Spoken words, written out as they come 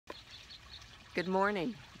Good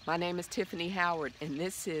morning. My name is Tiffany Howard, and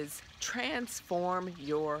this is Transform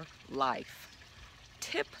Your Life.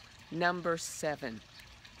 Tip number 7.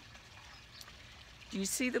 Do you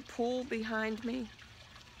see the pool behind me?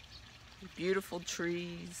 Beautiful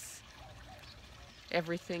trees,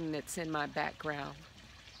 everything that's in my background.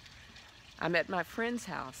 I'm at my friend's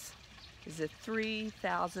house. It's a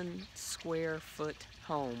 3,000 square foot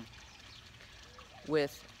home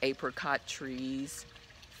with apricot trees,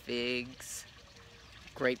 figs,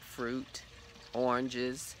 grapefruit,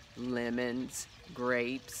 oranges, lemons,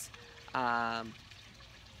 grapes,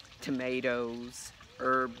 tomatoes,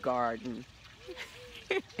 herb garden.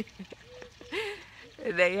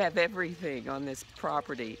 They have everything on this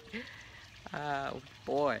property. Oh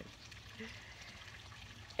boy.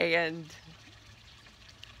 And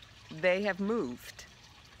they have moved.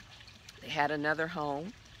 They had another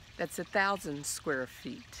home that's 1,000 square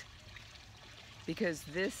feet because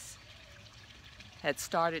this had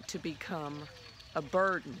started to become a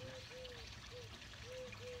burden.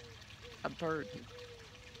 A burden.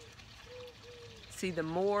 See, the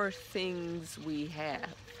more things we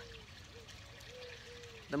have,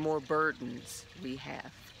 the more burdens we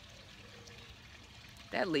have.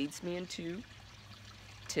 That leads me into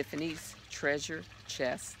Tyffany's Treasure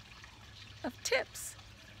Chest of tips.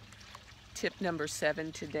 Tip number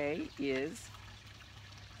 7 today is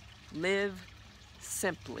live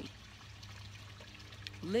simply.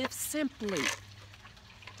 Live simply.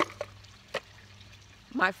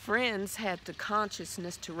 My friends had the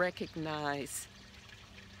consciousness to recognize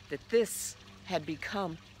that this had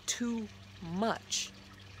become too much.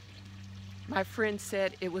 My friend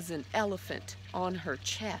said it was an elephant on her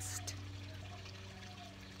chest.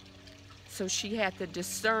 So she had the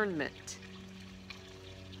discernment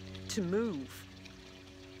to move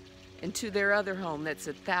into their other home that's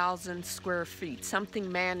 1,000 square feet,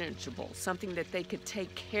 something manageable, something that they could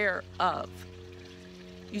take care of.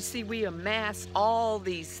 You see, we amass all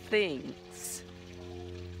these things.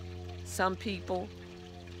 Some people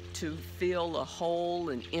to fill a hole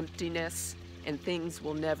and emptiness, and things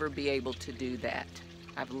will never be able to do that.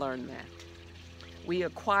 I've learned that. We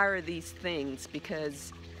acquire these things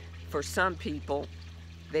because for some people,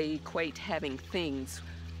 they equate having things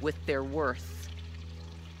with their worth.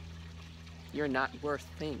 You're not worth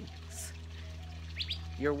things.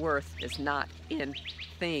 Your worth is not in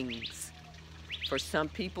things. For some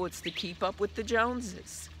people, it's to keep up with the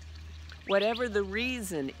Joneses. Whatever the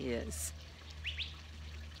reason is,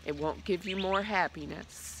 it won't give you more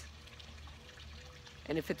happiness.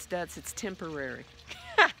 And if it does, it's temporary.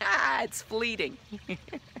 It's fleeting.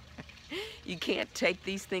 You can't take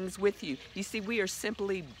these things with you. You see, we are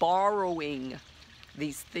simply borrowing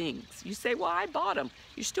these things. You say, well, I bought them.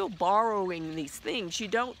 You're still borrowing these things. You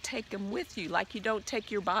don't take them with you, like you don't take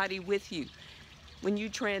your body with you. When you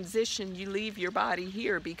transition, you leave your body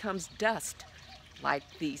here, it becomes dust, like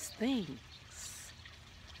these things.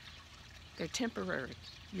 They're temporary.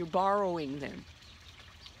 You're borrowing them,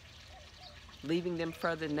 leaving them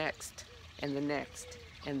for the next, and the next,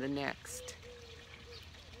 and the next.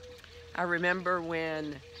 I remember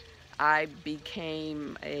when I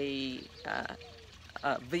became a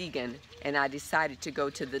vegan and I decided to go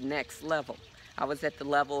to the next level. I was at the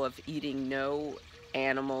level of eating no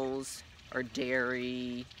animals or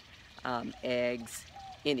dairy, eggs,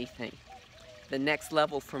 anything. The next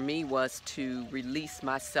level for me was to release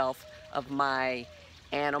myself of my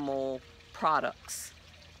animal products,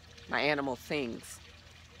 my animal things.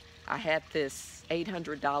 I had this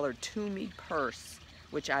 $800 Tumi purse,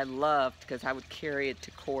 which I loved because I would carry it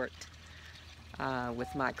to court with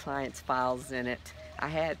my clients' files in it. I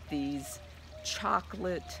had these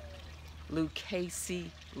chocolate Lucchese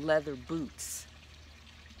leather boots.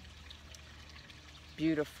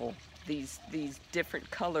 Beautiful. These different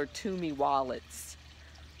color Tumi wallets.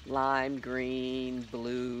 Lime green,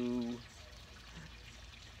 blue.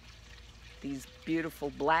 These beautiful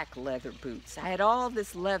black leather boots. I had all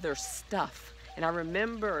this leather stuff. And I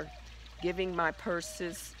remember giving my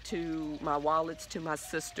purses to, my wallets to my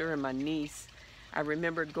sister and my niece. I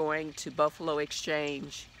remember going to Buffalo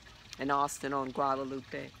Exchange in Austin on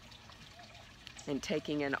Guadalupe and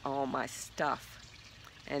taking in all my stuff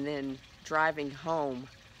and then driving home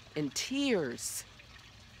in tears,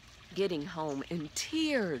 getting home in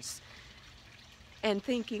tears and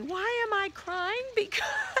thinking, why am I crying?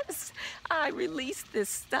 Because I released this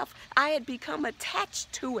stuff. I had become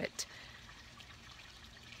attached to it.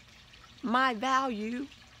 My value,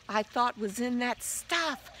 I thought, was in that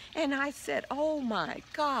stuff. And I said, oh my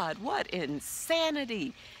God, what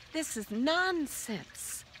insanity. This is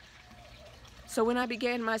nonsense. So when I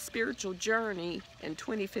began my spiritual journey in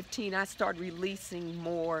 2015, I started releasing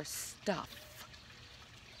more stuff.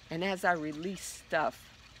 And as I released stuff,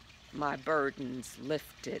 my burdens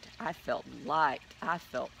lifted. I felt light. I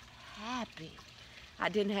felt happy. I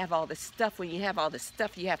didn't have all this stuff. When you have all this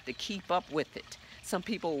stuff, you have to keep up with it. Some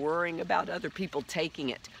people worrying about other people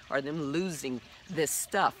taking it or them losing this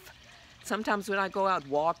stuff. Sometimes when I go out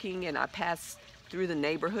walking and I pass through the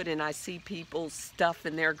neighborhood and I see people's stuff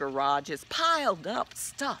in their garages, piled up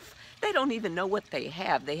stuff. They don't even know what they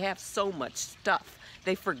have. They have so much stuff.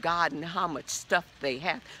 They've forgotten how much stuff they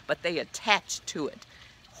have, but they attach to it.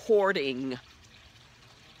 Hoarding.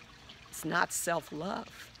 It's not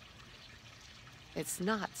self-love. It's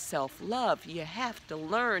not self-love. You have to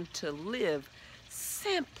learn to live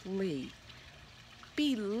simply.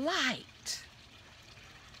 Be light.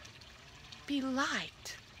 Be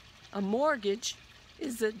light. A mortgage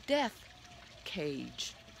is a death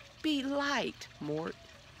cage. Be light.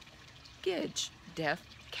 Mortgage, death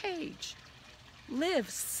cage. Live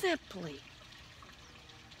simply.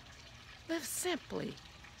 Live simply.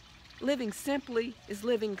 Living simply is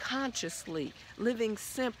living consciously. Living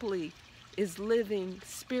simply is living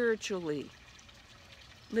spiritually.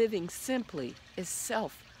 Living simply is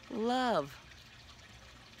self-love.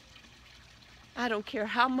 I don't care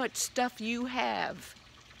how much stuff you have,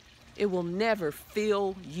 it will never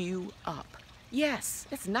fill you up. Yes,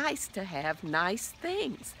 it's nice to have nice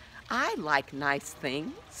things. I like nice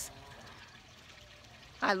things.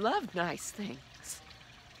 I love nice things.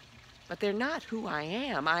 But they're not who I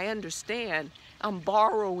am. I understand I'm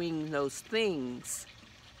borrowing those things,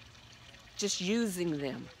 just using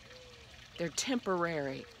them. They're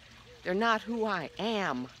temporary. They're not who I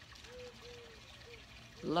am.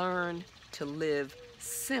 Learn to live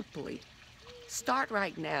simply. Start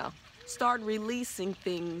right now. Start releasing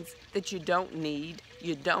things that you don't need,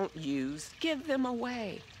 you don't use. Give them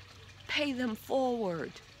away. Pay them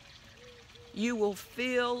forward. You will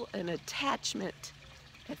feel an attachment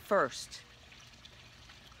at first,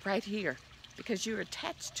 right here, because you're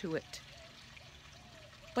attached to it.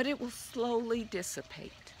 But it will slowly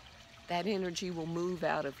dissipate. That energy will move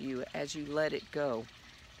out of you as you let it go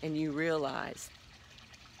and you realize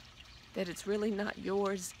that it's really not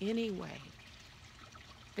yours anyway,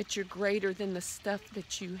 that you're greater than the stuff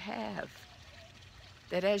that you have,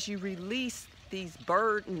 that as you release these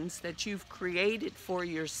burdens that you've created for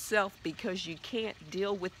yourself because you can't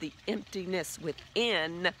deal with the emptiness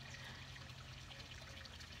within,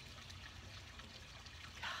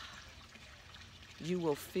 you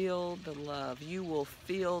will feel the love, you will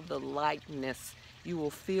feel the lightness, you will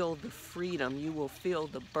feel the freedom, you will feel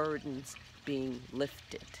the burdens being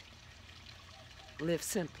lifted. Live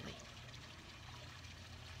simply.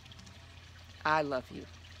 I love you.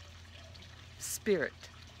 Spirit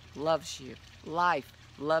loves you. Life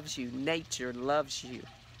loves you. Nature loves you.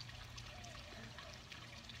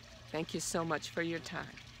 Thank you so much for your time.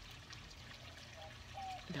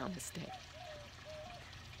 Namaste.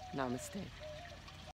 Namaste.